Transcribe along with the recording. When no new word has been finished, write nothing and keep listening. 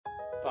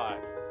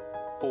5,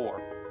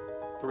 4,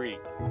 3,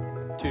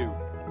 2,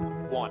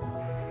 1.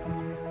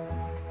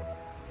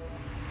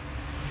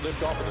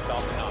 Lift off of the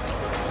Falcon 9.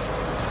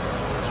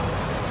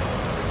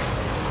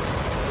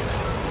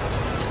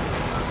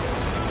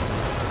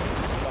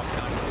 Falcon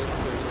 9 is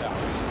 30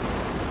 hours.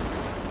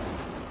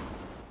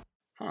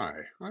 Hi,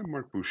 I'm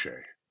Mark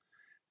Boucher.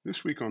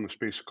 This week on the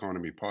Space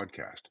Economy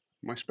podcast,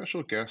 my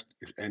special guest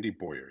is Andy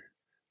Boyer,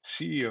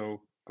 CEO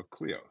of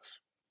Kleos.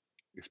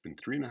 It's been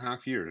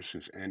 3.5 years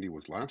since Andy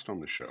was last on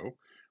the show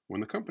when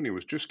the company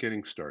was just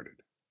getting started.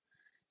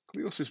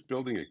 Kleos is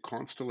building a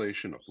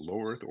constellation of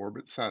low Earth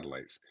orbit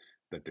satellites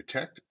that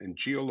detect and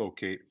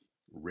geolocate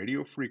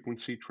radio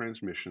frequency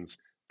transmissions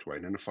to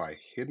identify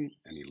hidden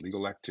and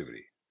illegal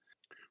activity.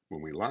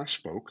 When we last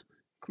spoke,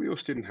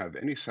 Kleos didn't have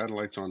any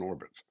satellites on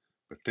orbit,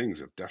 but things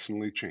have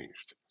definitely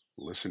changed.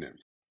 Listen in.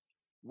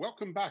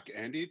 Welcome back,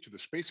 Andy, to the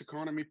Space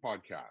Economy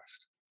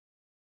podcast.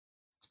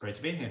 It's great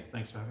to be here.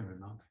 Thanks for having me,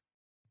 Mark.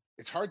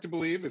 It's hard to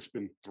believe it's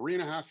been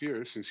 3.5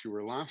 years since you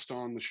were last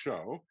on the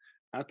show.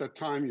 At that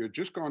time, you had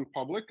just gone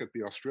public at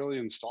the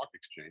Australian Stock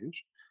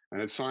Exchange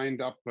and had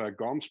signed up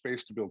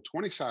GomSpace to build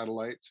 20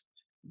 satellites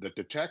that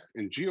detect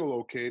and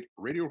geolocate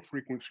radio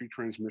frequency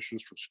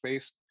transmissions from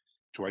space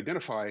to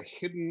identify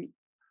hidden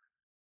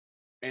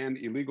and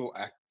illegal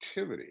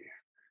activity.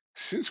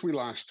 Since we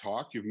last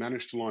talked, you've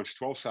managed to launch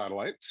 12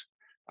 satellites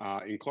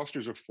in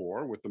clusters of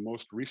 4, with the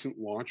most recent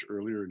launch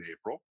earlier in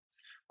April.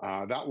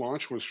 That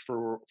launch was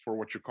for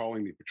what you're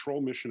calling the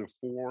patrol mission of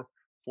 4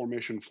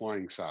 formation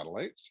flying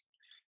satellites.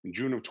 In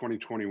June of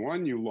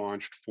 2021, you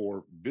launched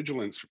 4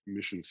 vigilance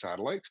mission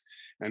satellites.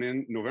 And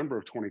in November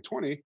of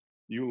 2020,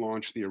 you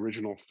launched the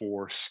original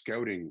 4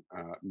 scouting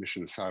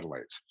mission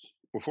satellites.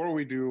 Before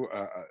we do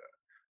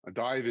a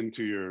dive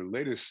into your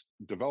latest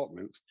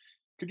developments,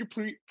 could you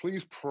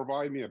please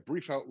provide me a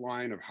brief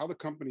outline of how the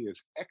company has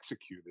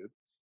executed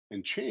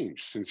and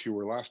changed since you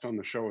were last on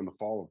the show in the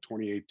fall of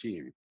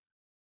 2018?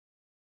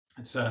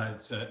 It's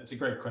a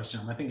great question.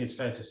 I think it's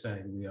fair to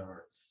say we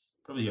are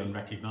probably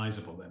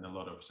unrecognizable in a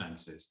lot of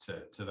senses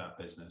to that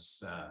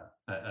business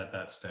at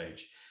that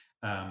stage.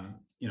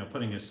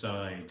 Putting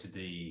aside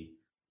the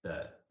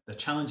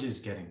challenges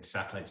getting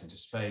satellites into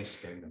space,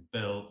 getting them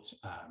built.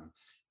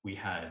 We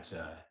had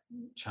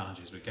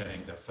challenges with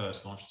getting the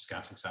first launch of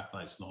scouting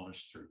satellites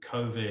launched through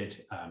COVID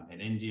in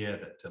India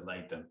that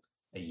delayed them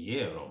a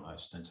year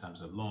almost in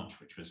terms of launch,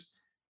 which was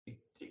an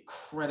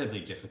incredibly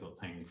difficult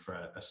thing for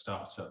a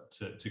startup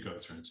to go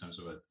through in terms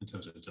of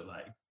a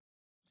delay.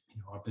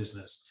 Our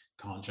business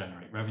can't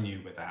generate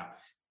revenue without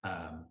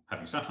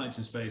having satellites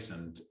in space,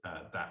 and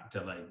that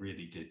delay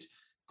really did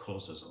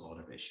cause us a lot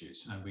of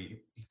issues. And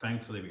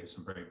thankfully we had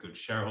some very good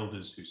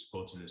shareholders who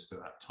supported us through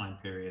that time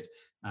period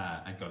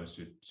and got us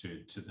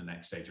to the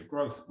next stage of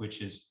growth,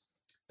 which is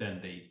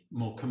then the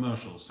more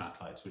commercial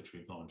satellites, which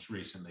we've launched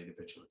recently, the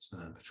vigilance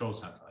and then patrol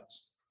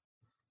satellites.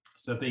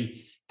 So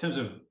in terms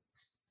of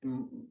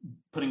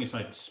putting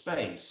aside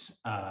space,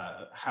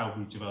 how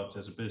we've developed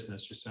as a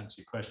business, just to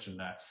answer your question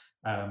there,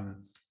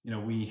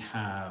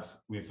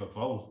 we've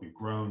evolved, we've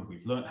grown,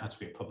 we've learned how to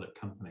be a public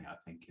company, I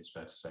think is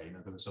fair to say.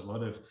 There was a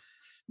lot of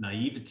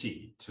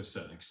naivety to a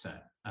certain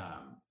extent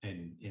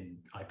in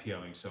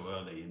IPOing so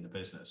early in the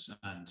business,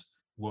 and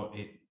what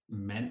it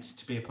meant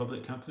to be a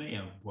public company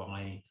and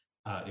why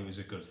it was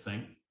a good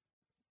thing.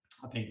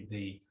 I think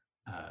the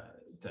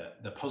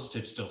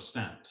positives still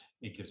stand.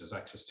 It gives us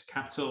access to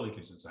capital. It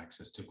gives us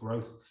access to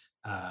growth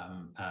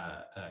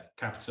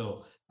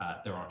capital.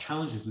 There are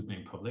challenges with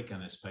being public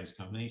and a space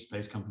company.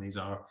 Space companies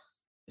are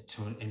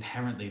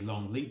inherently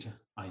long lead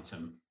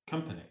item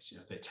companies.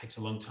 It takes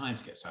a long time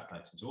to get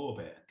satellites into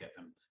orbit and get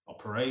them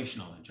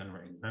operational and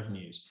generating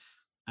revenues.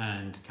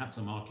 And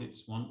capital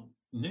markets want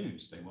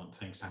news. They want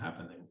things to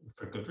happen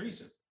for a good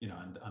reason,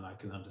 and I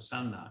can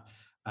understand that.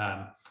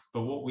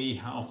 But what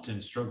we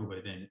often struggle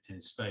with in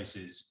space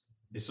is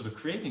sort of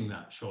creating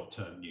that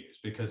short-term news,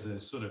 because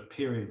there's sort of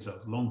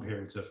long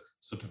periods of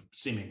sort of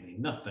seemingly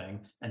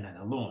nothing, and then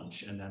a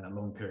launch, and then a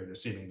long period of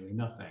seemingly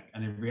nothing.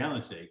 And in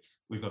reality,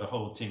 we've got a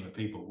whole team of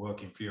people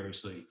working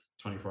furiously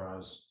 24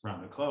 hours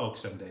around the clock,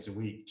 7 days a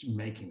week,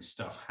 making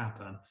stuff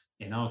happen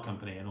in our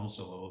company, and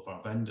also all of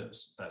our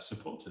vendors that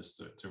support us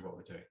through what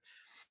we're doing.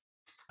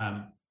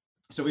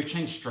 So we've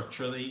changed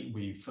structurally.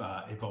 We've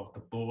evolved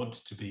the board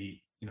to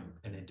be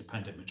an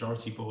independent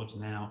majority board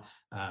now.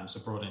 So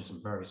brought in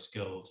some very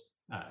skilled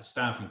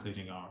staff,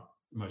 including our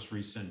most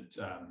recent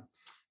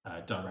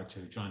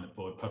director who joined the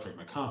board, Padraig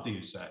McCarthy,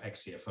 who's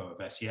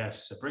ex-CFO of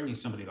SES. So bringing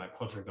somebody like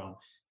Padraig on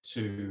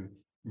to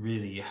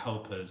really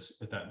help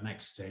us at that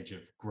next stage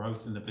of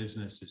growth in the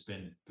business has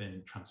been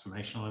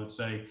transformational, I would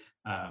say.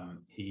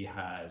 He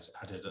has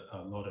added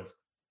a lot of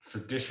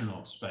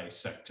traditional space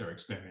sector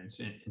experience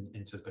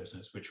into the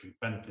business, which we've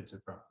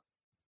benefited from.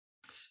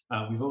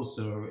 We've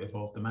also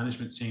evolved the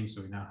management team,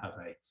 so we now have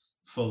a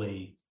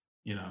fully,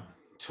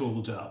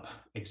 tooled up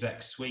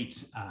exec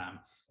suite.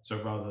 So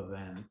rather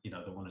than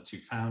the 1 or 2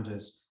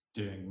 founders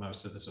doing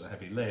most of the sort of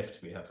heavy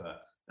lift, we have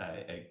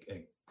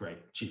a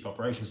great chief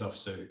operations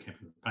officer who came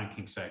from the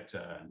banking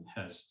sector and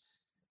has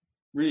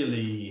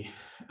really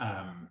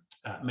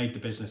made the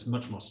business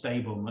much more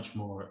stable, much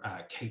more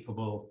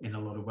capable in a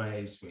lot of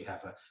ways. We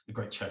have a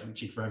great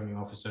chief revenue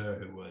officer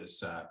who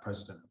was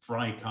president of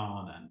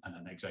Vricon and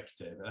an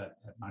executive at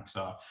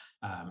Maxar,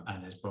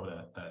 and has brought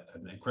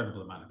an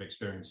incredible amount of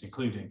experience,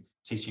 including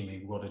teaching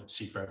me what a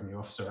chief revenue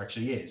officer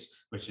actually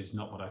is, which is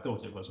not what I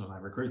thought it was when I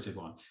recruited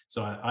one.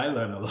 So I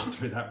learned a lot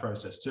through that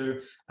process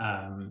too.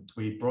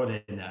 We brought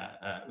in,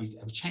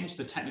 we changed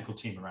the technical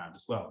team around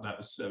as well. That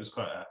was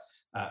quite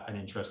an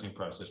interesting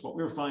process. What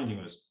we were finding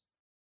was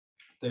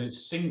the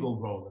single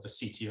role of a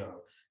CTO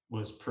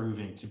was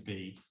proving to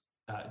be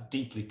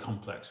deeply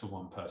complex for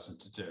one person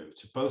to do,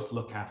 to both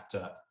look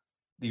after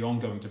the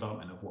ongoing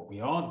development of what we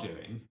are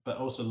doing, but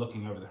also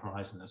looking over the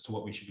horizon as to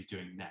what we should be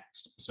doing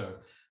next. So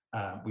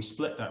we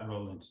split that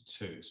role into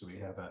two. So we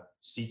have a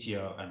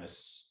CTO and a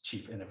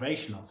chief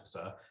innovation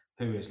officer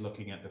who is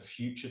looking at the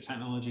future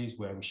technologies,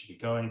 where we should be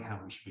going, how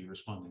we should be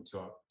responding to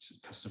our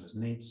customers'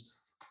 needs.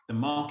 The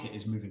market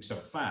is moving so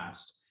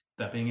fast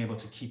that being able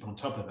to keep on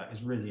top of that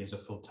really is a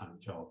full-time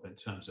job in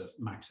terms of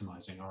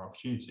maximizing our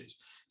opportunities.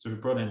 So we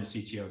brought in a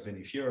CTO,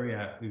 Vinny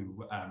Furia,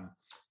 who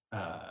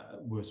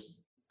was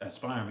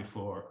Aspire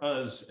before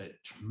us,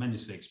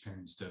 tremendously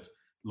experienced of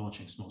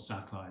launching small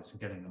satellites and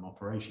getting them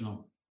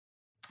operational.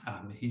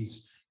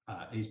 He's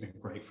been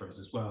great for us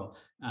as well.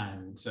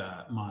 And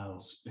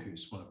Miles,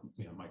 who's one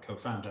of my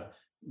co-founder,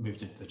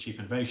 moved into the chief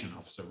innovation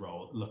officer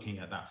role, looking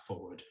at that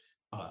forward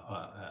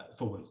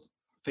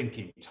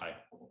thinking type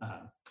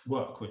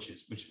work, which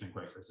has been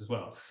great for us as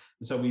well.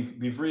 And so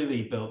we've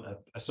really built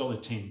a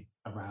solid team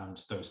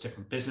around those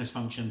different business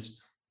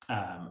functions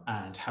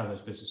and how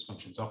those business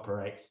functions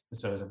operate. And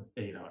so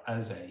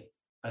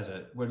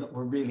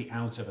we're really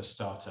out of a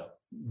startup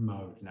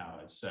mode now.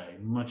 I'd say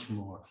much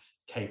more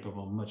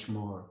capable, much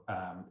more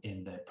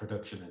in the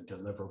production and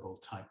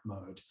deliverable type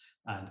mode,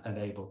 and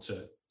able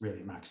to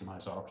really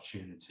maximize our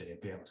opportunity and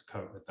be able to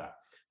cope with that.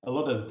 A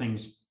lot of the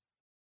things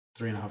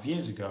 3.5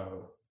 years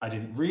ago I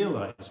didn't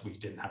realize we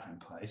didn't have in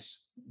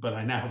place, but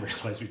I now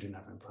realize we didn't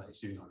have in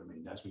place, you know what I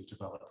mean, as we've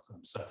developed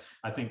them. So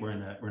I think we're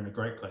in a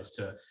great place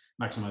to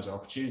maximize our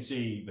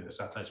opportunity with the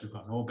satellites we've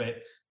got in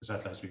orbit, the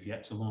satellites we've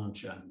yet to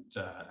launch,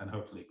 and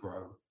hopefully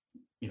grow,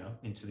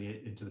 into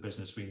the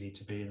business we need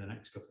to be in the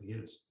next couple of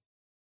years.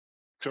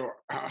 So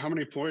how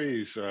many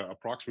employees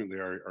approximately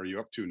are you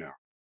up to now?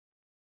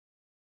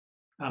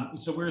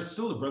 So we're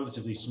still a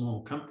relatively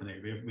small company.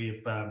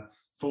 We have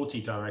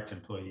 40 direct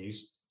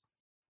employees.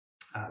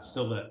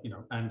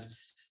 And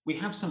we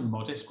have some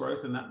modest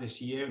growth in that this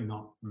year,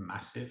 not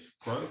massive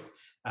growth.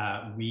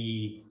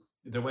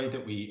 The way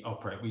that we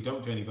operate, we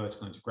don't do any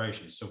vertical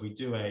integration. So we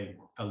do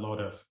a lot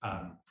of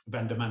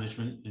vendor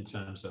management in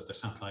terms of the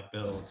satellite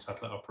build,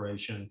 satellite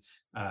operation.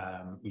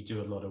 We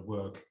do a lot of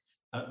work.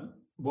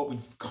 What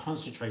we've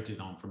concentrated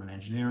on from an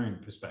engineering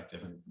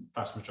perspective, and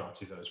vast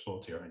majority of those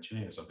 40 are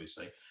engineers,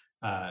 obviously,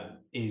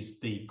 is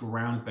the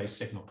ground-based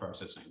signal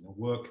processing, the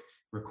work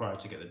required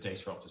to get the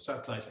data off the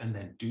satellites and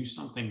then do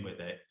something with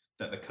it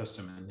that the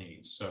customer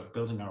needs. So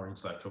building our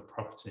intellectual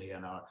property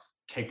and our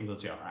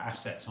capability, our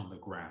assets on the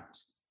ground.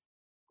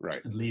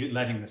 Right. And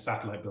letting the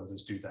satellite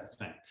builders do their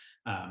thing,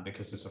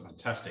 because there's a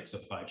fantastic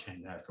supply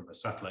chain there from a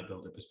satellite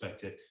builder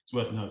perspective. It's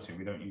worth noting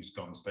we don't use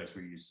Golden Space,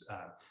 we use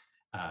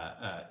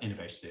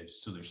Innovative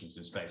Solutions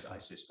in Space,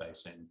 ISIS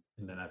Space in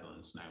the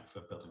Netherlands now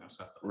for building our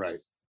satellites. Right.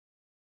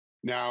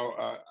 Now,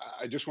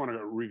 I just want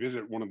to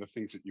revisit one of the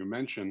things that you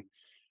mentioned.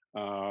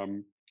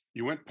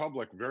 You went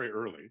public very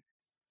early,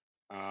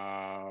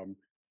 and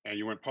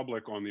you went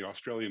public on the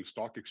Australian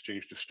Stock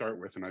Exchange to start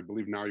with, and I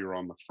believe now you're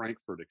on the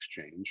Frankfurt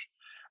Exchange.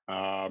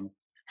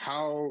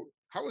 How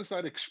was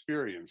that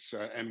experience,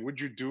 and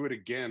would you do it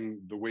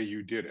again the way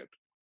you did it?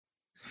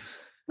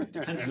 It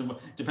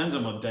depends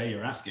on what day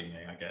you're asking me,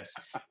 I guess.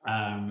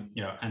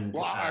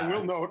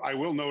 Well, I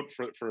will note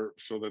for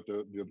so that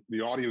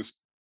the audience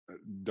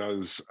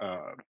does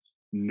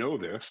know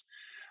this.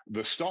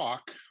 The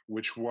stock,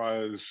 which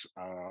was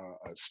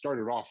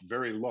started off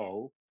very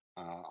low,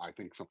 I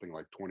think something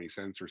like 20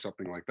 cents or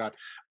something like that,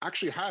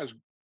 actually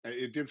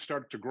it did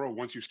start to grow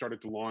once you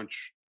started to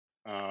launch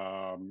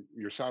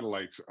your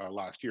satellites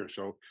last year.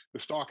 So the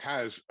stock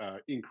has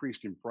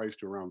increased in price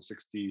to around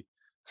 60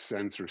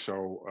 cents or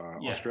so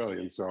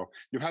Australian. So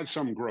you've had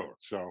some growth.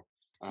 So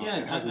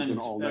it hasn't been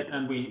all negative.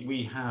 And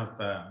we have,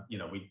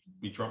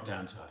 we dropped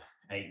down to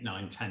 8,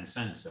 9, 10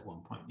 cents at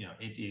one point.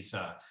 It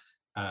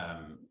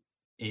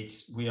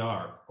is, we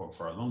are, or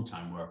for a long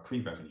time, we're a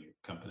pre-revenue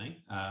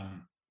company.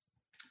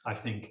 I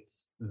think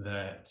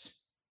that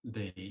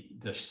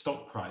the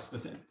stock price, the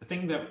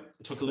thing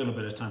that took a little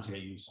bit of time to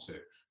get used to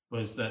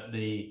was that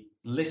the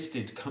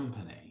listed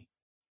company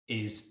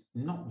is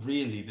not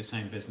really the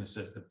same business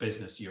as the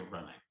business you're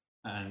running.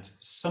 And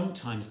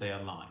sometimes they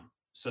align.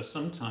 So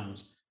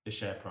sometimes the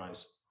share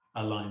price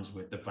aligns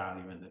with the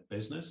value in the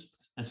business,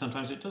 and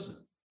sometimes it doesn't.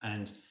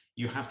 And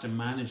you have to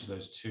manage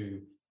those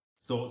two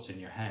thoughts in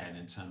your head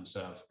in terms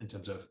of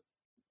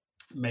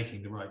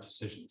making the right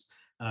decisions.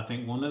 And I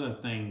think one of the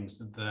things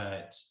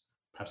that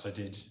perhaps we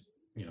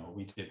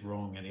did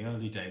wrong in the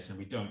early days, and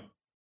we don't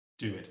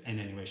do it in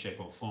any way, shape,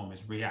 or form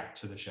is react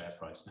to the share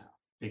price now,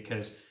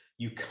 because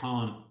you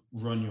can't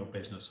run your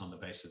business on the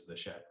basis of the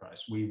share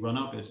price. We run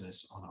our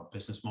business on our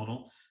business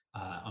model,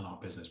 on our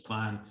business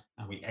plan,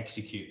 and we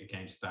execute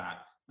against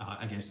that,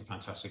 against the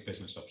fantastic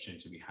business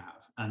opportunity we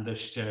have. And the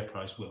share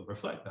price will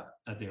reflect that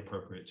at the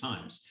appropriate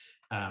times,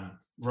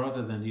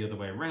 rather than the other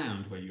way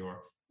around, where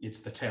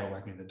it's the tail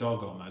wagging the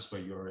dog almost,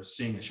 where you're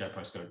seeing the share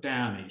price go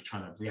down and you're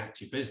trying to react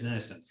to your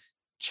business and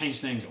change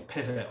things or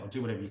pivot or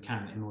do whatever you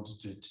can in order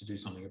to do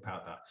something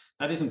about that.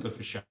 That isn't good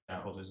for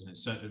shareholders, and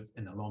it's certainly,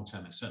 in the long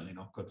term, it's certainly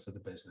not good for the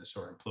business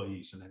or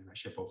employees in any way,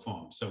 shape, or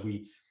form. So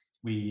we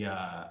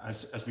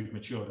as we've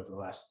matured over the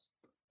last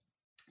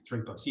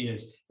 3+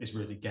 years, is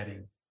really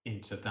getting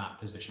into that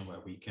position where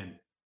we can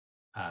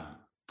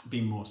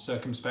be more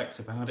circumspect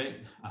about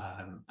it,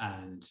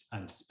 and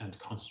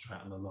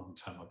concentrate on the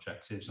long-term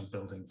objectives and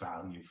building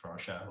value for our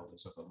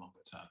shareholders over the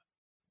longer term.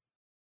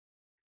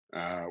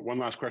 One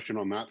last question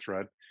on that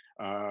thread.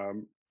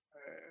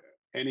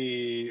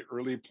 Any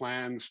early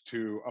plans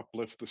to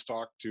uplift the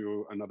stock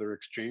to another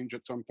exchange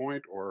at some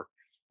point, or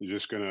you're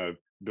just going to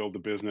build the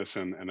business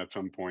and at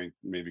some point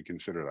maybe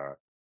consider that?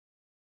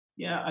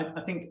 Yeah,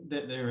 I think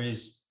that there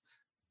is,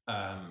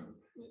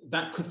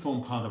 that could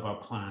form part of our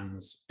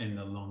plans in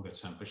the longer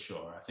term for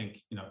sure. I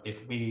think,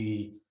 if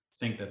we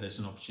think that there's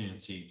an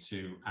opportunity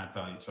to add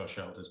value to our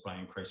shareholders by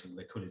increasing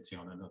liquidity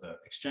on another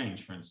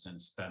exchange, for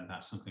instance, then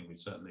that's something we'd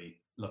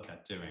certainly look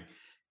at doing.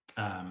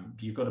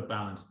 You've got to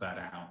balance that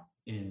out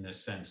in the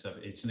sense of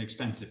it's an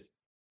expensive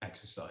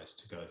exercise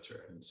to go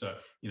through. And so,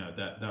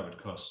 that would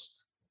cost,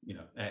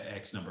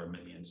 X number of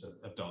millions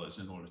of dollars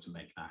in order to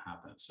make that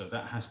happen. So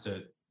that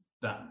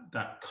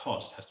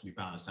cost has to be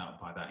balanced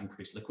out by that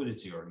increased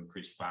liquidity or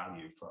increased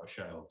value for our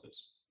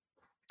shareholders.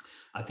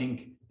 I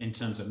think in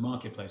terms of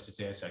marketplaces,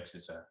 the ASX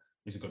is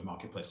a good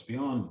marketplace to be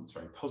on. It's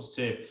very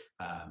positive.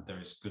 There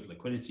is good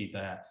liquidity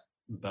there.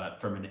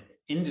 But from an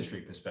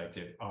industry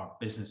perspective, our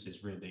business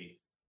is really,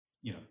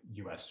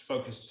 US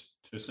focused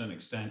to a certain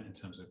extent in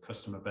terms of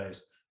customer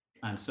base.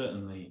 And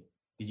certainly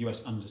the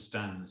US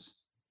understands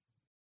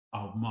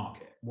our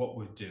market, what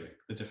we're doing,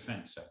 the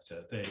defense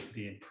sector,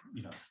 the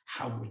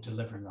how we're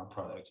delivering our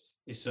product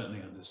is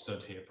certainly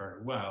understood here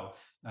very well.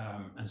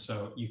 And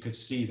so you could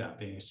see that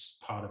being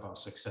a part of our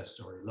success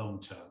story long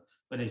term.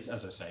 But it's,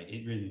 as I say,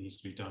 it really needs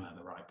to be done at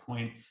the right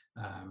point,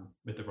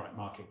 with the right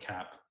market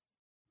cap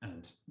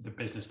and the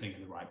business being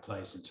in the right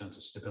place in terms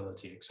of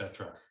stability,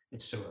 etc.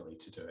 It's too early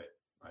to do it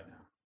right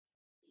now.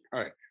 All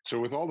right. So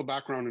with all the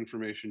background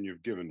information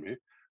you've given me,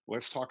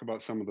 let's talk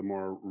about some of the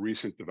more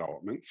recent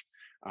developments.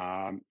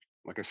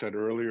 Like I said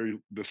earlier,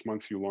 this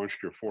month you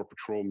launched your 4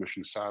 patrol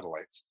mission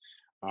satellites.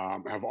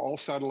 Have all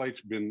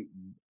satellites been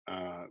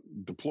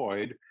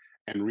deployed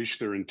and reached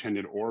their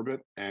intended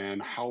orbit?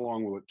 And how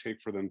long will it take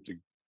for them to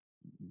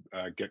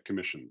get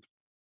commissioned?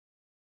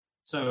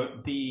 So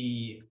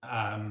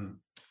that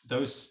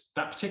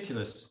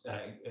particular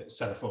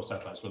set of 4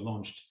 satellites were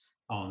launched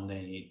on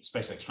the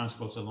SpaceX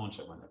transporter launch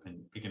that went up in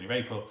the beginning of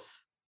April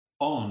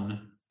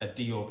on a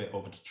deorbit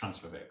orbital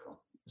transfer vehicle.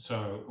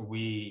 So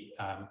we,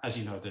 as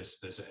you know,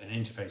 there's an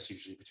interface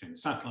usually between the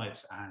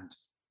satellites and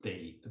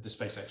the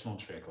SpaceX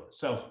launch vehicle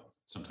itself,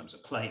 sometimes a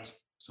plate,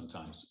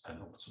 sometimes an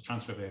orbital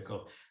transfer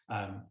vehicle.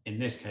 In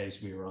this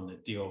case, we were on the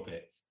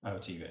deorbit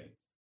OTV.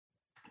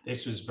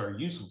 This was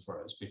very useful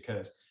for us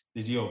because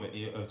the deorbit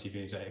OTV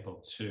is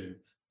able to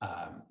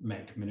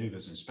make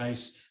maneuvers in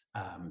space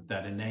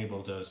that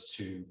enabled us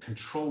to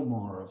control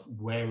more of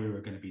where we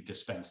were going to be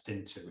dispensed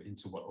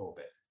into what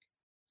orbit.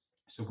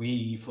 So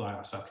we fly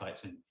our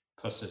satellites in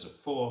clusters of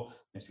 4,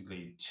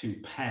 basically 2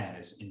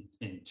 pairs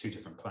in 2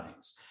 different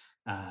planes.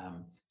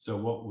 So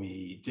what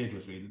we did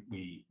was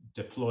we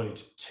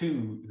deployed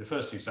the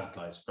first 2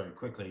 satellites very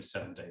quickly,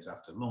 7 days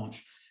after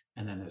launch,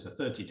 and then there's a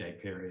 30-day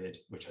period,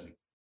 which I think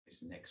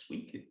is next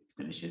week it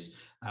finishes,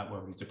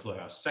 where we deploy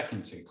our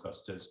second 2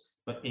 clusters,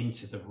 but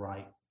into the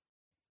right,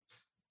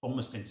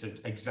 almost into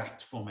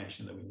exact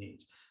formation that we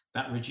need.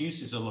 That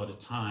reduces a lot of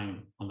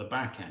time on the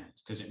back end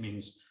because it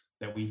means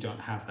that we don't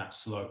have that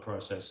slow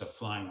process of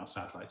flying our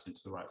satellites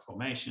into the right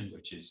formation,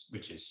 which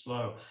is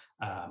slow,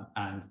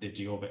 and the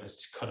deorbit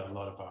has cut a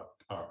lot of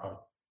our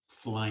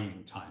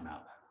flying time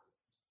out there.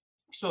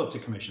 We still have to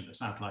commission the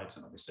satellites,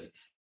 and obviously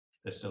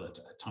there's still a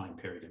time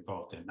period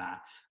involved in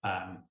that,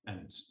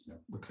 and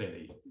we're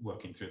clearly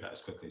working through that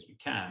as quickly as we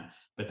can.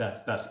 But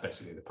that's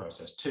basically the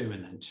process 2,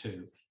 and then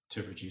 2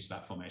 to reduce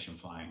that formation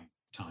flying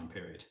time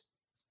period.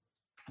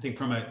 I think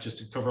just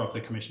to cover off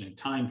the commissioning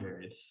time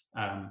period,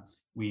 our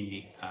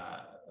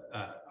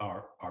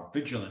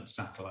Vigilant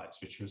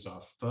satellites, which was our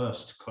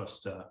first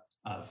cluster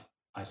of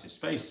ISIS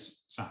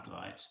space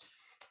satellites,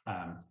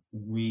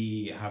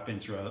 we have been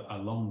through a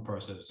long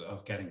process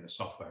of getting the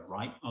software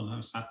right on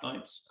those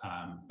satellites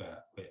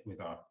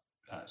with our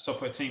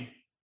software team.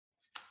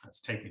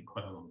 That's taken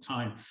quite a long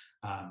time.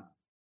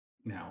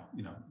 Now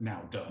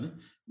done,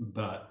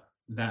 but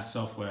that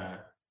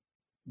software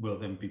will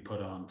then be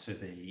put onto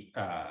the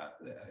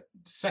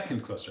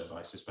second cluster of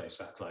ISIS space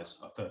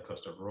satellites, our 3rd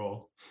cluster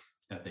overall,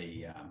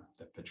 the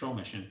patrol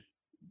mission.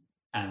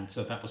 And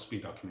so that will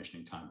speed our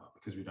commissioning time up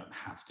because we don't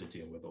have to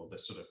deal with all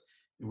this sort of,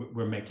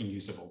 we're making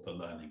use of all the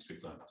learnings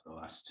we've learned over the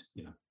last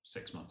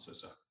 6 months or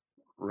so.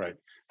 Right.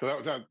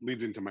 So that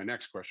leads into my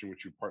next question,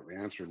 which you partly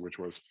answered, which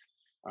was,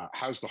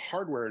 how's the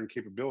hardware and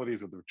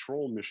capabilities of the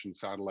patrol mission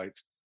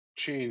satellites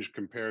changed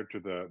compared to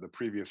the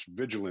previous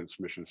vigilance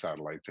mission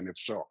satellites? And if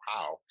so,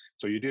 how?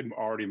 So you did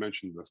already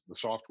mention the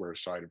software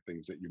side of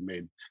things, that you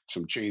made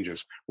some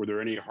changes. Were there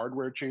any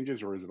hardware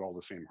changes, or is it all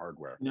the same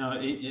hardware? No,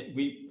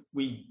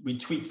 we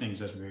tweak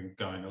things as we're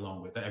going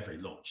along with every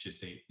launch is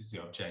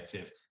the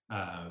objective,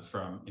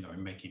 from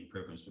making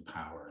improvements with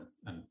power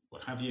and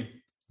what have you.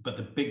 But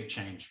the big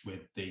change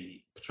with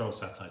the patrol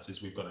satellites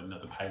is we've got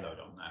another payload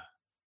on that.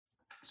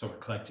 So we're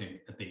collecting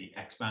at the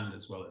X band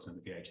as well as in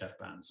the VHF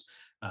bands.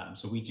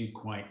 So we do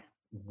quite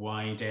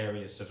wide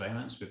area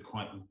surveillance with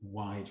quite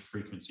wide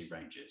frequency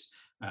ranges,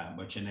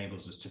 which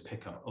enables us to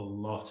pick up a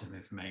lot of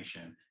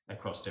information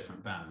across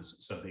different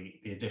bands. So the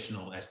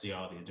additional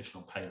SDR, the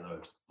additional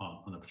payload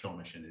on the patrol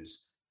mission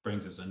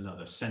brings us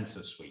another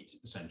sensor suite,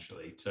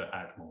 essentially, to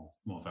add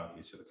more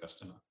value to the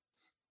customer.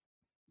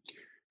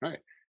 Right.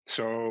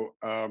 So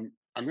I'm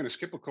going to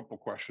skip a couple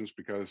questions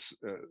because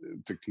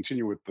to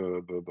continue with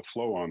the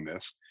flow on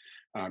this,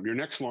 your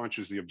next launch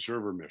is the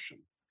Observer mission.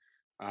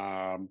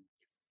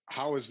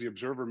 How is the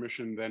Observer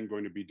mission then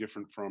going to be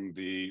different from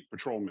the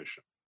Patrol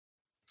mission?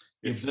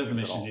 The Observer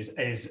mission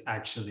is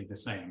actually the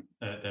same.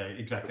 They're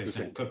exactly the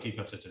same cookie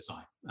cutter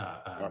design.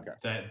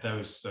 Okay.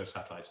 Those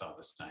satellites are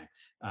the same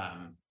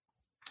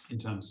in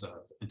terms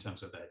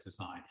of their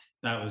design.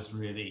 That was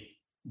really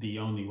the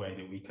only way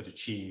that we could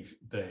achieve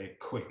the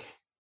quick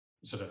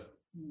sort of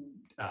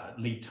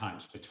lead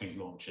times between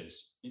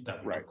launches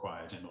that we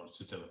required in order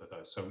to deliver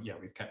those. So yeah,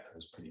 we've kept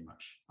those pretty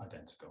much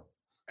identical.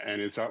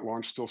 And is that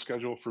launch still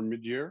scheduled for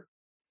mid-year?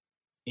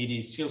 It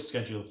is still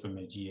scheduled for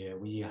mid-year.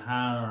 We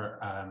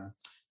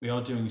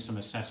are doing some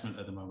assessment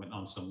at the moment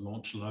on some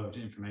launch load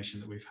information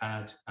that we've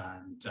had,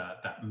 and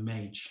that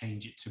may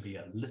change it to be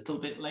a little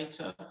bit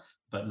later,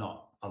 but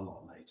not a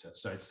lot later.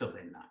 So it's still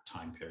in that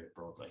time period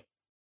broadly.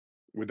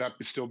 Would that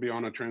still be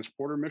on a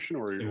transporter mission,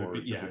 or it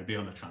would be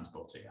on a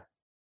transporter,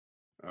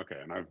 yeah.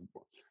 Okay, and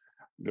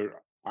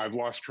I've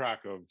lost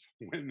track of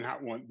when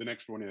the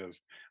next one is.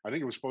 I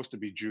think it was supposed to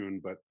be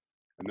June,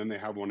 and then they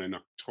have one in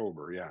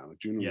October. Yeah,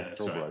 June and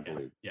October, right. I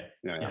believe.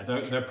 Yeah.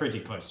 They're pretty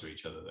close to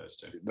each other, those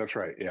two. That's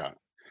right. Yeah.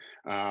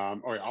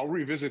 All right, I'll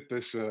revisit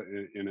this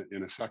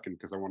in a second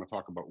because I want to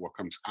talk about what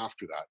comes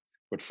after that.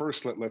 But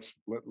first,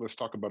 let's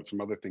talk about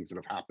some other things that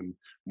have happened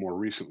more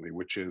recently,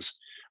 which is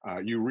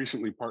you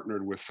recently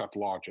partnered with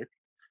Satellogic.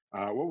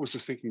 What was the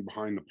thinking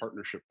behind the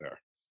partnership there?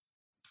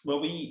 Well,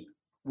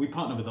 we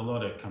partner with a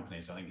lot of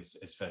companies. I think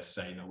it's fair to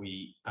say,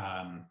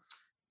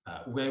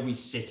 where we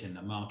sit in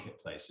the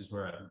marketplace is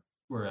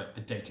we're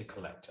a data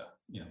collector.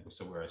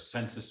 So we're a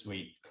sensor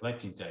suite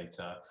collecting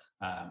data,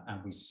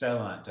 and we sell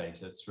that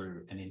data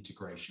through an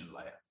integration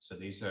layer. So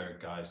these are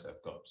guys that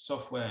have got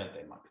software.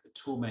 They might be the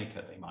tool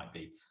maker. They might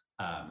be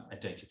a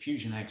data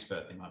fusion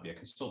expert. They might be a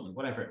consultant,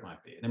 whatever it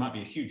might be. They might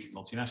be a huge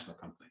multinational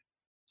company.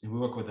 And we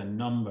work with a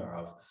number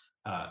of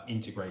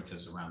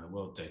integrators around the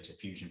world, data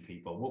fusion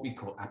people, what we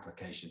call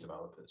application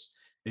developers.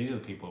 These are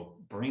the people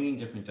bringing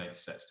different data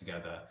sets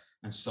together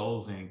and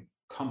solving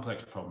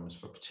complex problems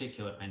for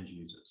particular end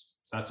users.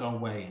 So that's our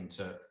way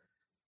into,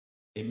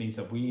 it means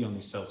that we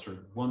only sell through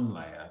one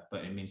layer,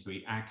 but it means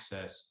we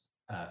access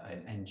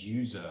an end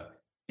user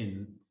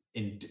in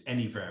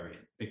any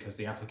variant, because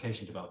the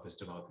application developer is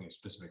developing a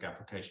specific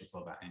application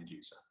for that end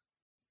user.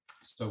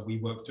 So we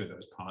work through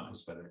those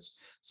partners, whether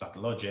it's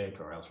Satellogic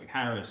or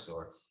L3Harris,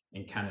 or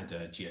in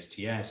Canada,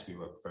 GSTS, we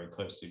work very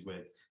closely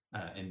with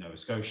in Nova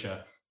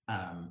Scotia.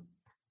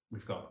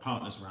 We've got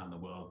partners around the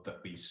world that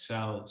we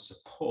sell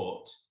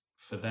support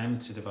for them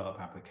to develop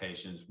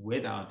applications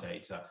with our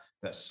data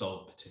that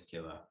solve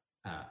particular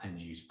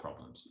end use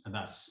problems. And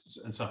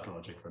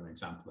Satellogic are an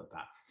example of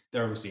that.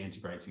 They're obviously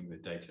integrating the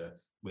data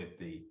with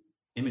the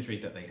imagery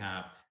that they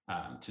have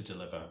to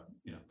deliver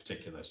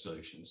particular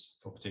solutions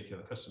for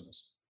particular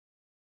customers.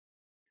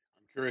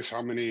 Curious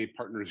how many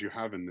partners you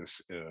have in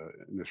this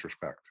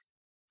respect.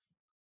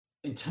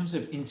 In terms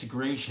of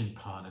integration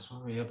partners,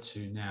 what are we up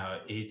to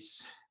now?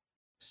 It's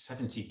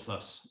 70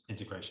 plus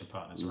integration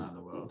partners around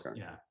the world. Okay.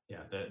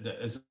 Yeah,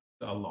 there's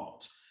a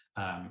lot.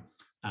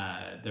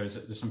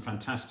 There's some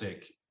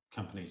fantastic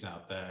companies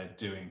out there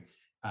doing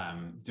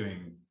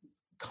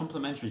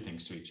complementary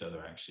things to each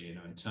other, actually.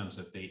 In terms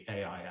of the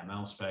AI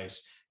ML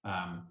space.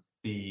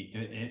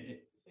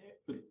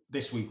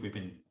 This week we've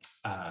been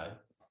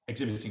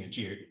exhibiting at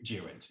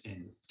GeoInt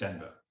in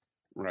Denver,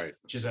 right?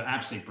 Which is an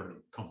absolutely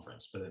brilliant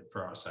conference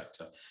for our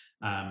sector.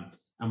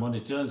 And what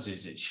it does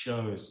is it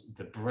shows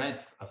the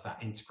breadth of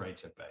that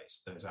integrator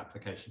base, those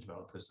application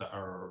developers that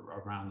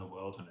are around the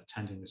world and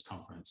attending this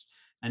conference.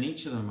 And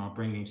each of them are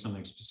bringing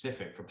something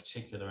specific for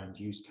particular end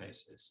use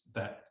cases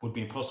that would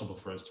be impossible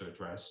for us to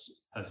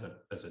address as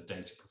a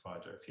data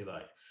provider, if you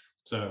like.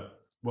 So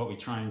what we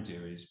try and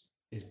do is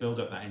build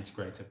up that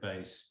integrator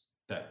base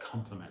that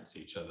complements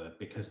each other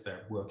because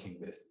they're working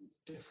with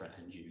different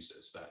end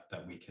users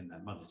that we can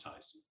then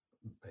monetize,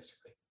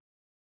 basically.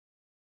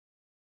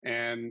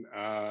 And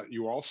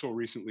you also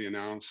recently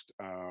announced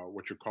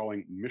what you're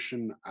calling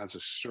Mission as a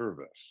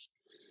Service.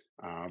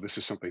 This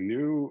is something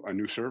new, a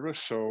new service.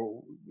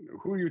 So,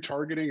 who are you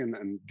targeting,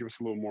 and give us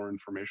a little more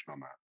information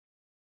on that?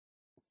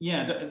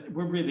 Yeah,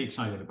 we're really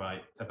excited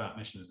about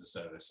Mission as a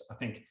Service. I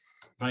think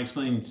if I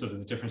explain sort of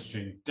the difference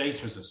between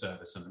data as a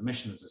service and the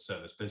Mission as a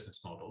Service business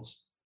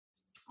models,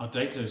 our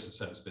data as a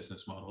service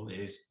business model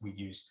is we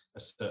use a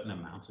certain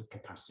amount of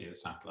capacity of the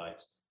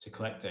satellites to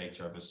collect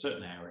data of a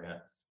certain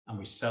area, and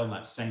we sell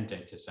that same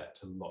data set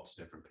to lots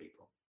of different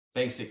people.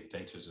 Basic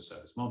data as a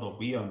service model,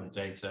 we own the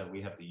data,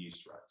 we have the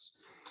use rights.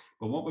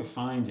 But what we're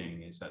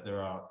finding is that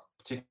there are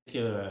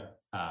particular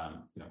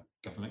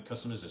government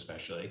customers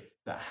especially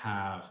that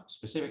have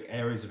specific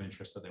areas of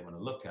interest that they want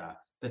to look at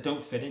that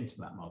don't fit into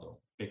that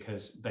model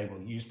because they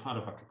will use part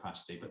of our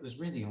capacity, but there's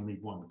really only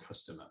one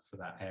customer for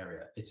that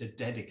area. It's a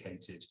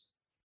dedicated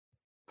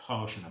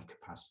portion of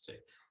capacity.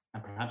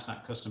 And perhaps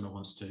that customer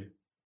wants to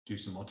do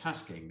some more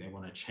tasking. They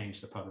want to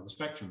change the part of the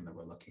spectrum that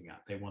we're looking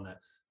at. They want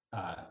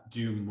to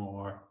do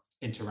more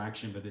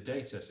interaction with the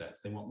data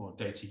sets. They want more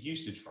data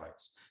usage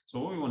rights. So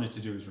what we wanted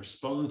to do is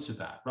respond to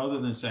that rather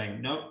than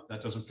saying, no,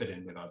 that doesn't fit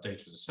in with our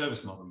data as a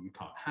service model, you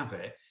can't have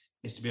it,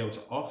 is to be able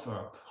to offer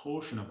a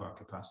portion of our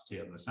capacity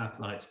on the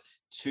satellites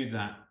to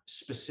that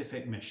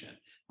specific mission.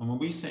 And when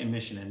we say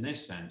mission in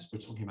this sense, we're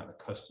talking about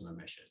the customer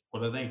mission.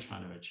 What are they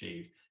trying to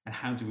achieve? And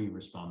how do we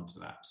respond to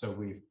that? So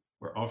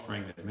we're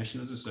offering the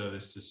mission as a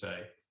service to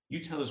say, you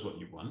tell us what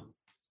you want.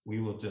 We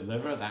will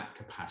deliver that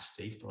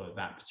capacity for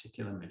that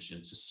particular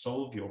mission to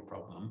solve your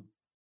problem,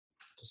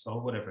 to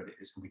solve whatever it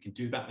is. And we can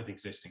do that with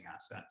existing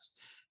assets.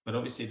 But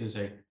obviously there's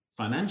a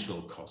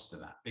financial cost to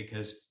that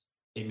because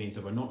it means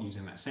that we're not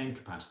using that same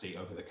capacity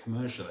over the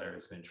commercial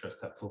areas of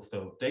interest that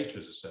fulfill data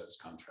as a service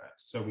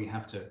contracts. So we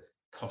have to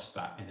cost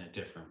that in a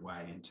different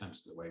way in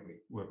terms of the way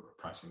we're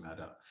pricing that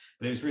up.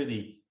 But it was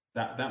really,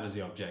 that was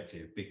the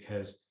objective,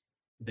 because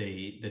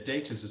the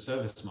data as a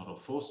service model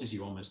forces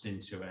you almost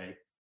into a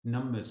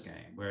numbers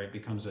game where it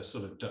becomes a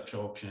sort of Dutch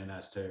auction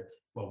as to,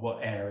 well, what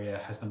area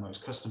has the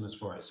most customers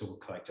for it, so we'll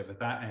collect over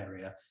that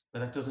area. But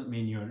that doesn't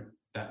mean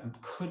that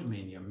could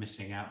mean you're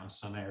missing out on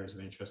some areas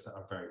of interest that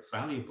are very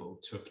valuable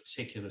to a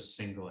particular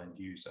single end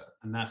user,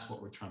 and that's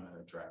what we're trying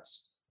to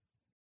address.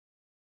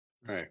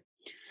 Right.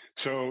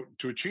 So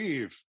to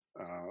achieve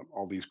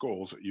all these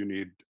goals, you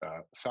need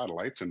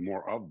satellites and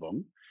more of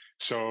them.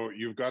 So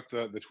you've got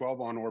the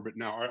 12 on orbit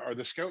now. Are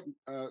the Scout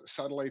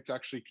satellites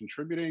actually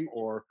contributing,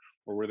 or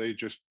were they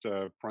just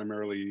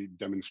primarily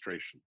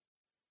demonstration?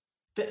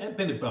 A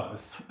bit of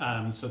both.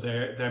 So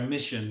their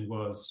mission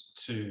was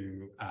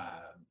to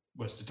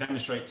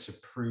demonstrate, to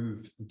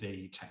prove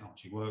the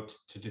technology worked,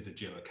 to do the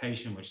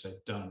geolocation, which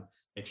they've done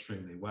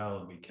extremely well,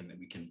 and we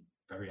can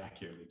very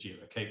accurately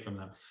geolocate from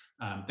them.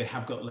 They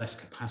have got less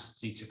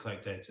capacity to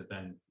collect data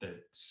than the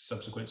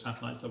subsequent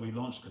satellites that we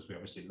launched, because we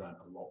obviously learned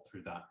a lot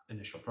through that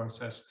initial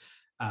process.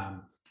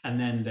 And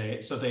then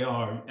they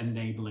are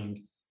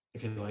enabling,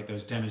 if you like,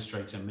 those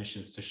demonstrator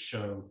missions to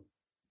show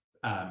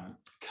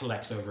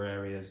collects over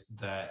areas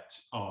that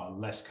are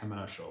less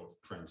commercial,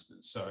 for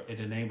instance. So it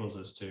enables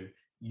us to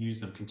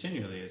use them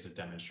continually as a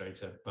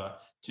demonstrator,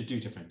 but to do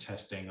different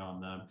testing on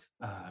them,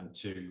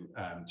 to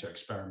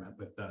experiment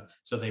with them.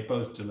 So they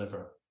both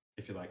deliver,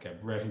 if you like, a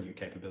revenue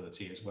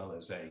capability as well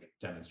as a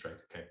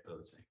demonstrator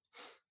capability.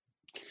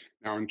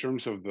 Now, in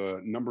terms of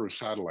the number of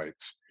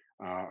satellites,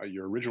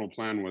 your original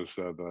plan was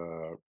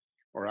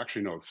I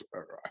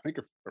think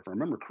if I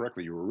remember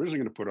correctly, you were originally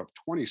going to put up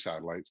 20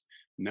 satellites.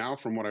 Now,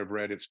 from what I've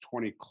read, it's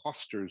 20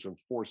 clusters of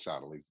 4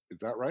 satellites. Is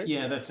that right?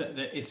 Yeah,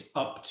 it's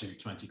up to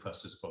 20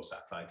 clusters of 4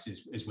 satellites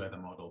is where the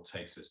model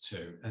takes us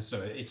to. And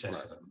so it's a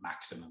sort of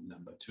maximum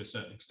number to a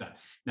certain extent.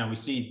 Now we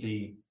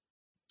see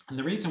and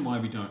the reason why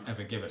we don't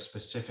ever give a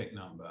specific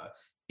number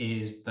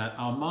is that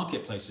our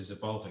marketplace is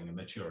evolving and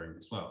maturing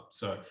as well.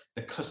 So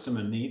the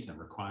customer needs and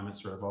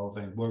requirements are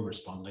evolving. We're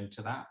responding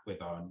to that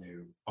with our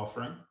new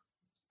offering.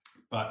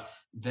 But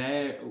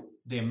the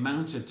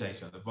amount of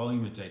data, the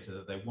volume of data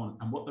that they want,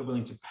 and what they're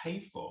willing to pay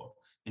for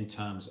in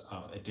terms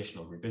of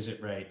additional revisit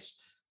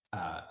rates,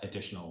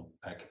 additional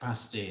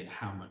capacity, and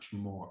how much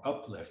more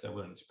uplift they're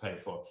willing to pay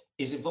for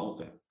is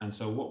evolving. And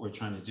so what we're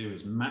trying to do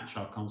is match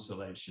our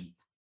constellation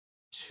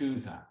to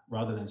that,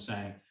 rather than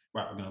saying,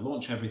 right, we're going to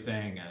launch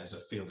everything as a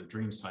field of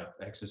dreams type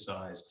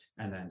exercise,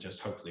 and then just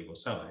hopefully we'll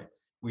sell it.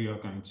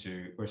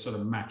 We're sort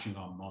of matching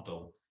our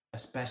model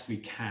as best we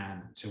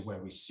can to where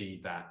we see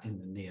that in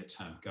the near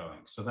term going.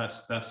 So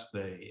that's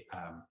the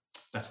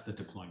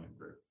deployment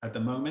route. At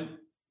the moment,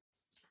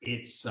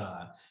 it's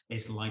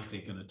likely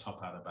going to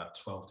top out about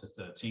 12 to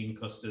 13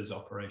 clusters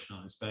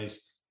operational in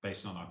space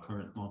based on our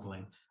current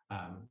modeling.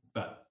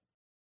 But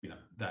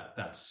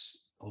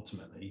that's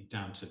ultimately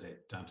down to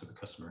the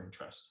customer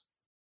interest.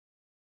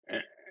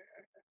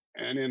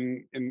 And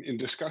in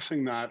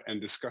discussing that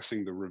and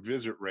discussing the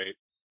revisit rate,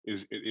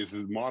 is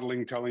the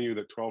modeling telling you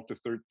that 12 to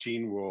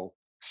 13 will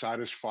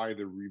satisfy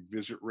the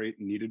revisit rate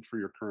needed for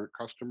your current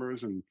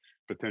customers and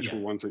potential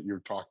Yeah. ones that you're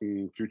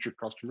talking future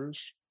customers?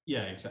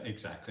 Yeah,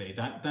 exactly.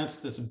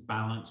 There's a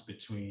balance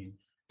between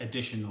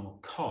additional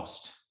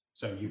cost.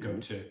 So you go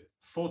to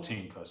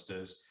 14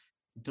 clusters,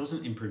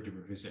 doesn't improve your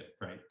revisit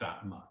rate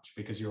that much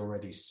because you're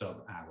already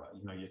sub-hour.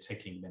 You're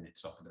taking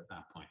minutes off it at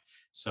that point.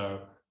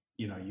 So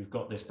you've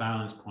got this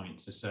balance point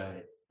to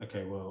say,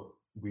 okay, well,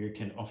 we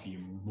can offer you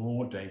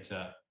more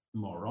data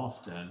more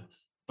often,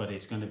 but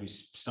it's going to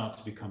start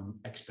to become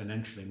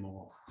exponentially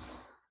more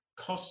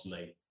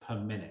costly per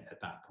minute at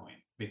that point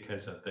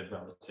because of the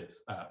relative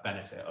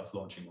benefit of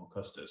launching more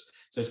clusters.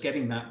 So it's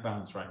getting that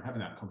balance right and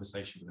having that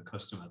conversation with the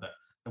customer, that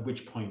at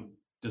which point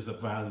does the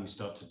value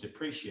start to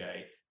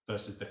depreciate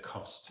versus the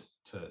cost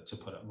to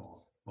put up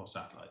more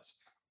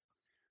satellites.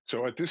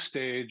 So at this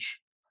stage,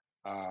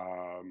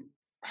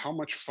 how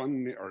much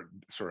funding, or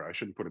sorry, I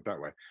shouldn't put it that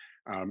way.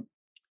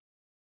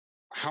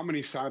 How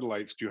many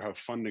satellites do you have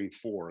funding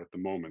for at the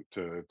moment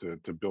to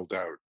build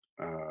out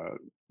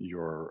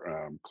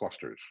your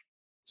clusters?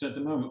 So at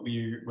the moment,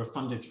 we're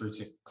funded through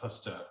to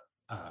cluster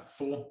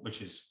 4,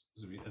 which is,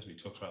 as we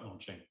talked about,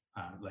 launching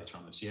later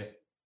on this year.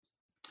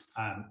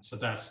 So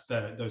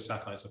those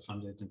satellites are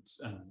funded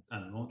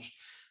and launched.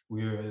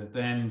 We're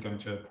then going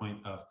to a point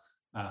of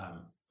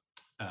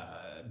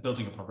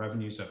building up our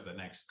revenues over the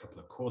next couple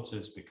of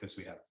quarters because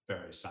we have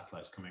various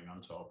satellites coming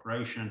onto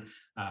operation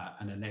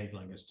and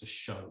enabling us to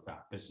show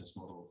that business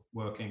model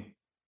working.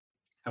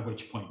 At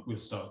which point we'll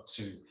start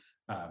to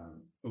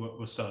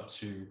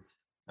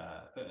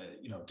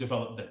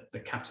develop the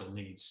capital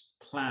needs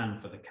plan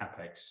for the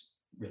capex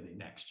really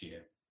next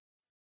year.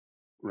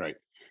 Right.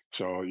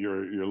 So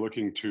you're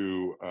looking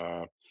to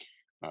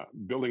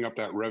building up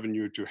that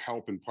revenue to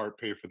help in part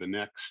pay for the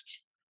next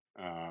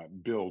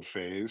build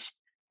phase.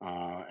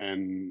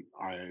 And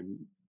I'm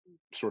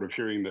sort of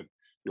hearing that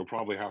you'll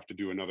probably have to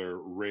do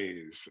another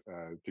raise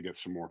to get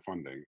some more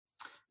funding.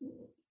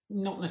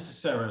 Not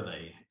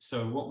necessarily.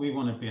 So what we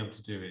want to be able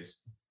to do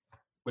is,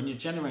 when you're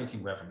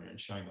generating revenue and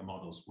showing the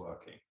model's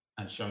working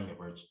and showing that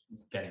we're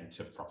getting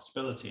to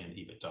profitability and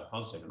EBITDA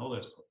positive and all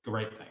those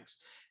great things,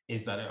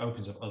 is that it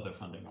opens up other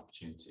funding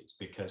opportunities.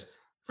 Because,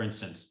 for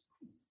instance,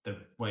 the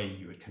way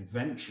you would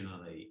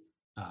conventionally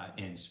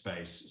in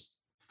space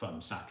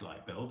fund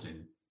satellite build,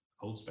 in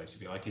old space,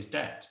 if you like, is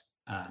debt.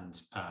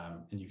 And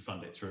you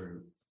fund it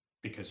through,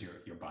 because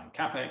you're buying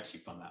capex, you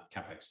fund that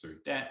capex through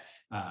debt,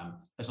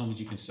 as long as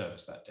you can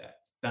service that debt.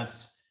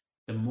 That's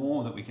the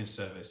more that we can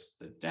service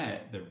the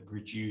debt, the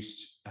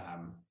reduced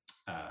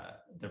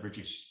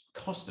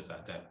cost of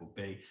that debt will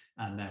be,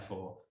 and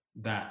therefore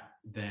that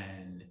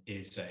then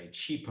is a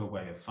cheaper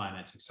way of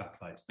financing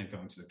satellites than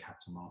going to the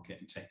capital market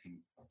and taking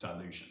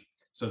dilution.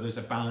 So there's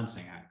a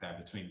balancing act there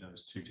between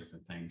those two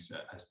different things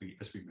as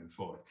we move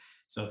forward.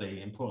 So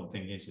the important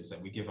thing is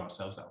that we give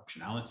ourselves that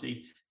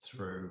optionality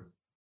through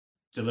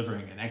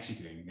delivering and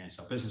executing against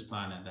our business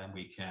plan, and then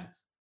we can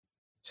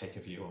take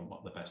a view on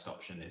what the best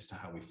option is to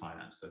how we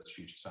finance those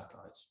future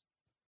satellites.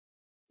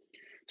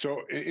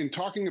 So in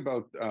talking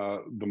about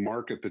the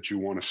market that you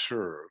want to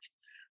serve,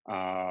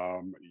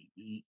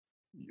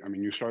 I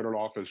mean, you started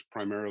off as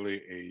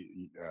primarily a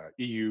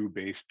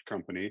EU-based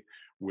company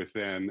with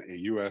then a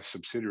US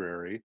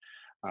subsidiary.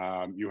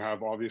 You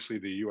have, obviously,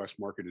 the US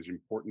market is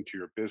important to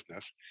your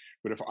business,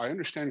 but if I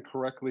understand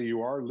correctly,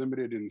 you are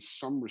limited in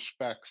some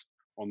respects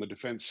on the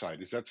defense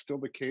side. Is that still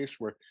the case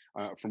where,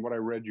 from what I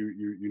read,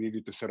 you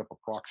needed to set up a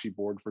proxy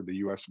board for the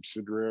US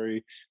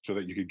subsidiary so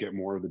that you could get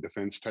more of the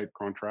defense type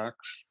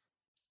contracts?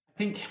 I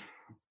think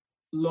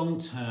long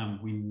term,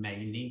 we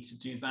may need to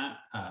do that.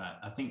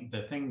 I think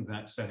the thing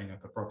that setting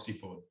up a proxy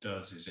board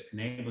does is it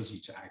enables you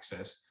to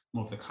access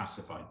more of the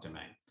classified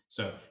domain.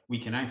 So we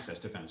can access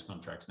defense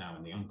contracts now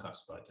in the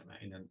unclassified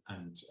domain,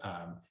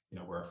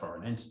 and we're a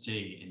foreign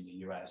entity in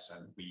the US,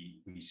 and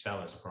we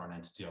sell as a foreign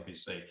entity,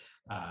 obviously,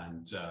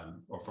 and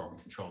or foreign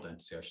controlled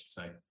entity, I should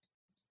say.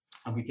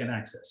 And we can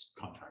access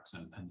contracts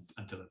and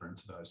deliver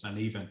into those. And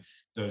even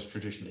those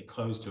traditionally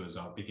closed to us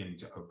are beginning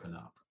to open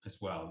up as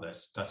well.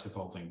 That's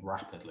evolving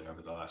rapidly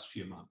over the last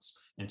few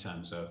months in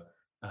terms of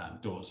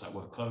doors that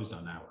were closed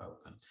are now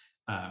open.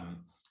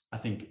 I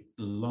think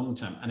long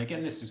term, and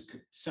again, this is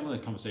similar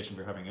conversation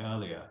we were having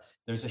earlier,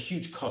 there's a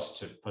huge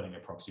cost to putting a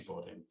proxy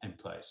board in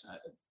place.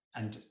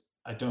 And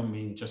I don't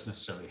mean just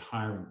necessarily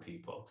hiring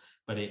people,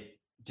 but it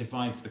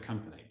divides the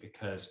company,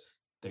 because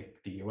the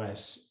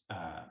US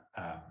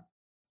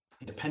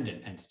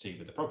independent entity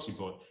with the proxy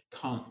board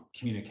can't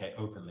communicate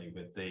openly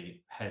with the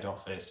head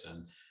office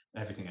and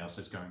everything else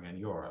that's going on in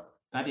Europe.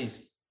 That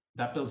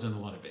builds in a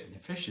lot of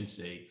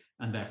inefficiency,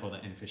 and therefore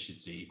that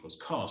inefficiency equals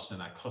cost, and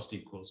that cost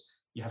equals,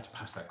 you have to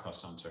pass that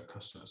cost on to a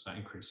customer. So that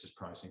increases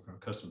pricing from a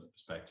customer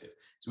perspective.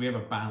 So we have a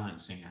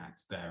balancing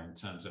act there in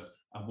terms of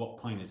at what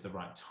point is the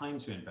right time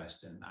to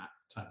invest in that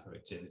type of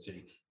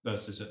activity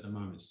versus at the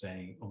moment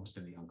staying almost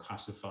in the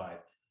unclassified,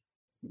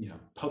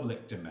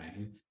 public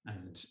domain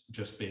and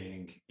just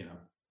being,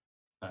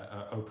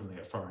 openly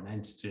a foreign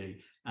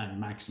entity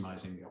and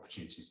maximizing the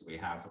opportunities that we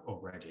have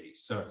already.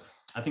 So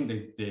I think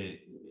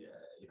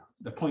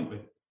the point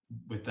with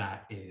with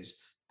that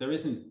is there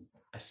isn't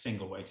a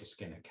single way to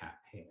skin a cat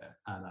here.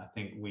 And I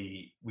think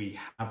we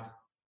have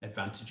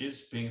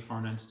advantages being a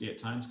foreign entity at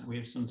times, and we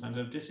have sometimes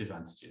have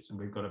disadvantages, and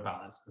we've got to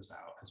balance those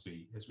out as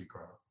we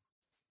grow.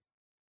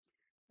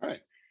 All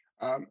right.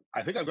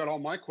 I think I've got all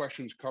my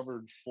questions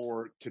covered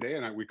for today,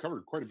 and we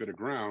covered quite a bit of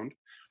ground.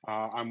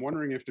 I'm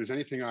wondering if there's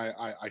anything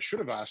I should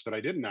have asked that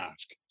I didn't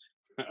ask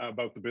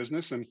about the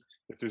business, and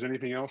if there's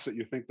anything else that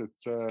you think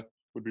that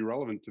would be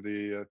relevant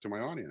to my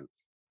audience.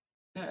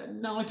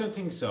 No, I don't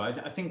think so.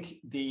 I think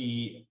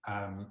the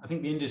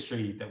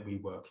industry that we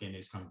work in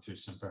is going through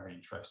some very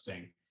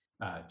interesting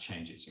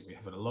changes. We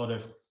have a lot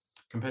of,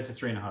 compared to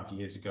 3.5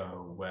 years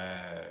ago,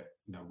 where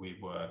we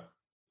were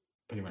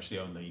pretty much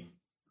the only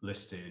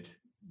listed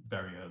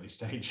very early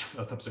stage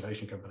Earth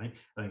observation company,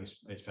 I think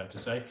it's fair to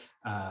say,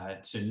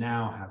 to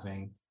now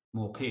having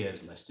more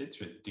peers listed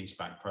through the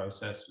de-SPAC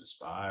process with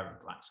Spire and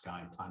Black Sky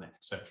and Planet,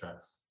 etc.,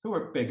 who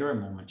are bigger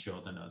and more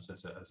mature than us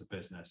as a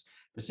business.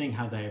 But seeing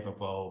how they've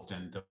evolved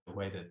and the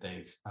way that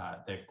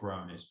they've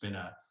grown, it's been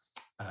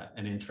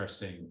an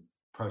interesting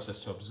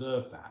process to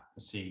observe that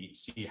and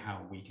see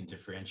how we can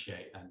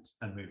differentiate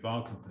and move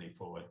our company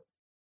forward.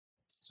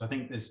 So I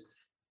think there's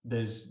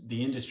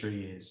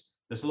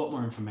a lot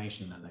more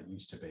information than there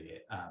used to be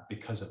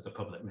because of the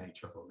public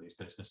nature of all these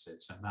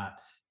businesses, and that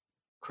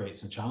creates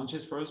some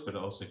challenges for us, but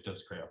it also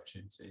does create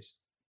opportunities.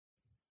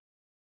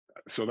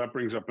 So that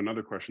brings up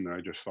another question that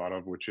I just thought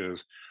of, which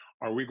is,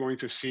 are we going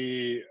to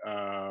see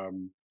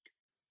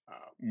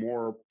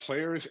more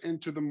players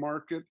into the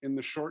market in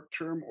the short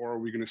term, or are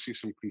we going to see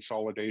some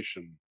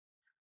consolidation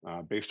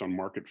based on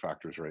market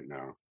factors right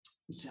now?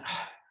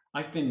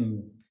 I've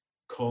been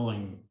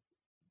calling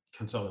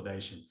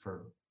consolidation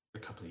for a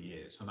couple of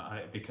years, and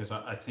because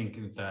I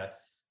think that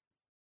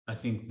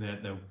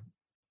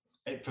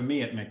for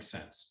me it makes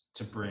sense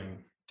to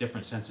bring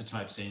different sensor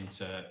types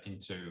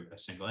into a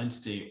single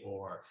entity,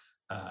 or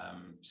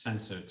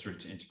sensor through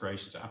to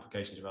integration to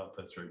application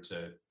developer through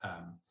to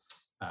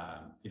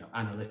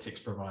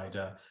analytics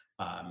provider.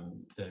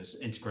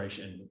 There's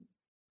integration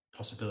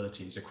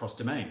possibilities across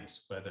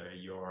domains, whether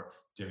you're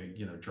doing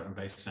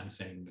drone-based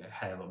sensing,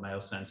 hail or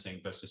mail sensing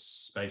versus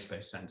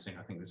space-based sensing.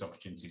 I think there's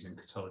opportunities in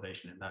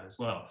consolidation in that as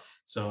well.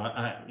 So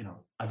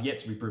I've yet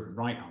to be proven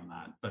right on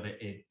that, but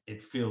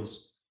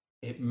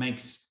it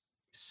makes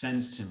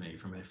sense to me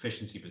from an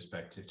efficiency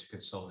perspective to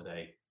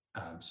consolidate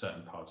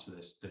certain parts of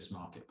this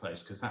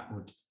marketplace, because that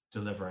would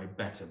deliver a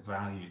better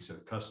value to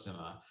the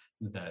customer,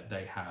 that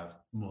they have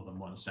more than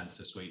one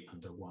sensor suite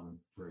under one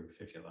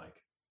roof, if you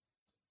like.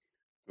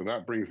 So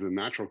that brings the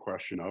natural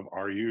question of,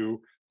 are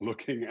you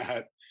looking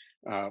at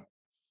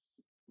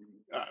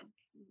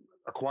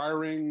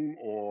acquiring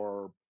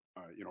or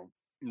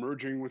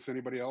merging with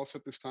anybody else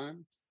at this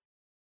time?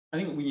 I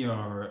think we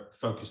are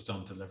focused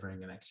on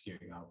delivering and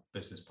executing our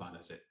business plan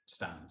as it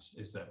stands.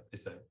 Is the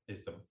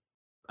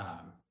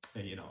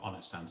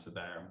honest answer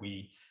there.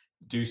 We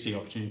do see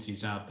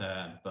opportunities out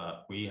there,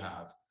 but we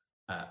have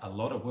a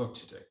lot of work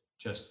to do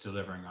just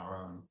delivering our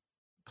own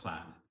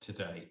plan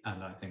today,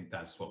 and I think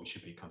that's what we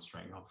should be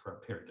concentrating on for a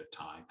period of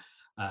time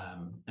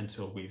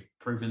until we've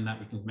proven that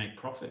we can make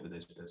profit with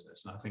this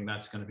business. And I think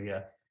that's going to be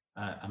a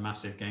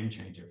massive game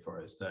changer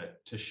for us,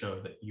 to show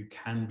that you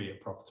can be a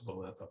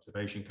profitable Earth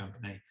observation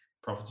company,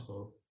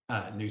 profitable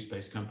new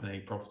space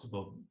company,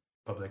 profitable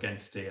public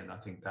entity, and I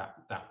think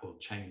that will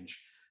change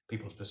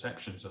people's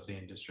perceptions of the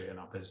industry and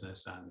our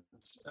business, and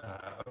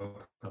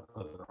open up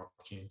other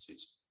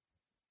opportunities.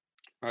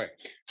 All right,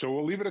 so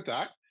we'll leave it at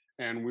that,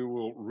 and we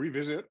will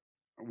revisit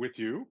with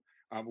you.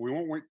 We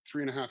won't wait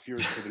 3.5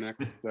 years for the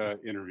next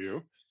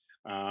interview,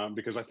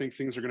 because I think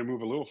things are going to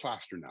move a little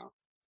faster now.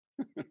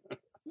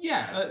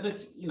 Yeah,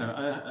 that's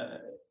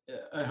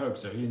I hope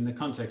so. In the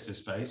context of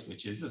space,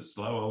 which is a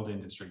slow old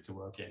industry to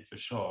work in for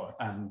sure,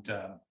 and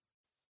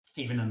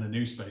even in the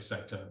new space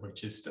sector,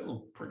 which is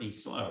still pretty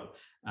slow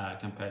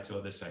compared to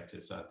other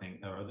sectors, I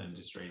think, or other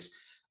industries.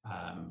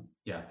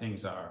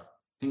 Things are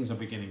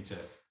beginning to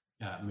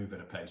move at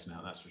a pace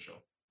now. That's for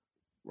sure.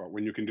 Well,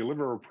 when you can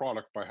deliver a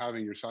product by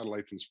having your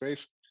satellites in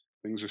space,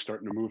 things are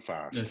starting to move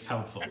fast. It's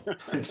helpful.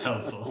 It's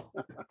helpful.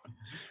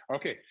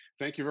 Okay.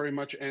 Thank you very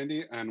much,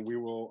 Andy. And we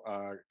will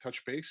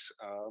touch base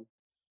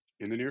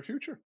in the near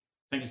future.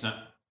 Thank you,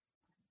 sir.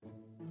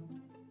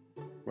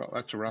 Well,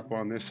 that's a wrap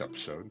on this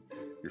episode.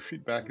 Your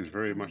feedback is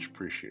very much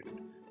appreciated.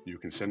 You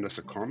can send us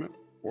a comment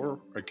or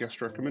a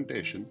guest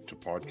recommendation to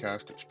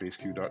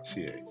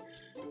podcast@spaceq.ca.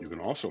 You can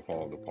also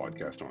follow the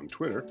podcast on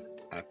Twitter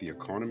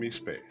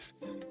 @TheEconomySpace.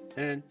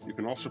 And you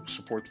can also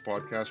support the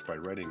podcast by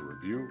writing a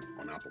review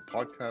on Apple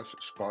Podcasts,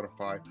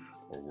 Spotify,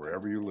 or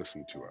wherever you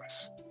listen to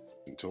us.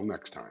 Until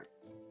next time.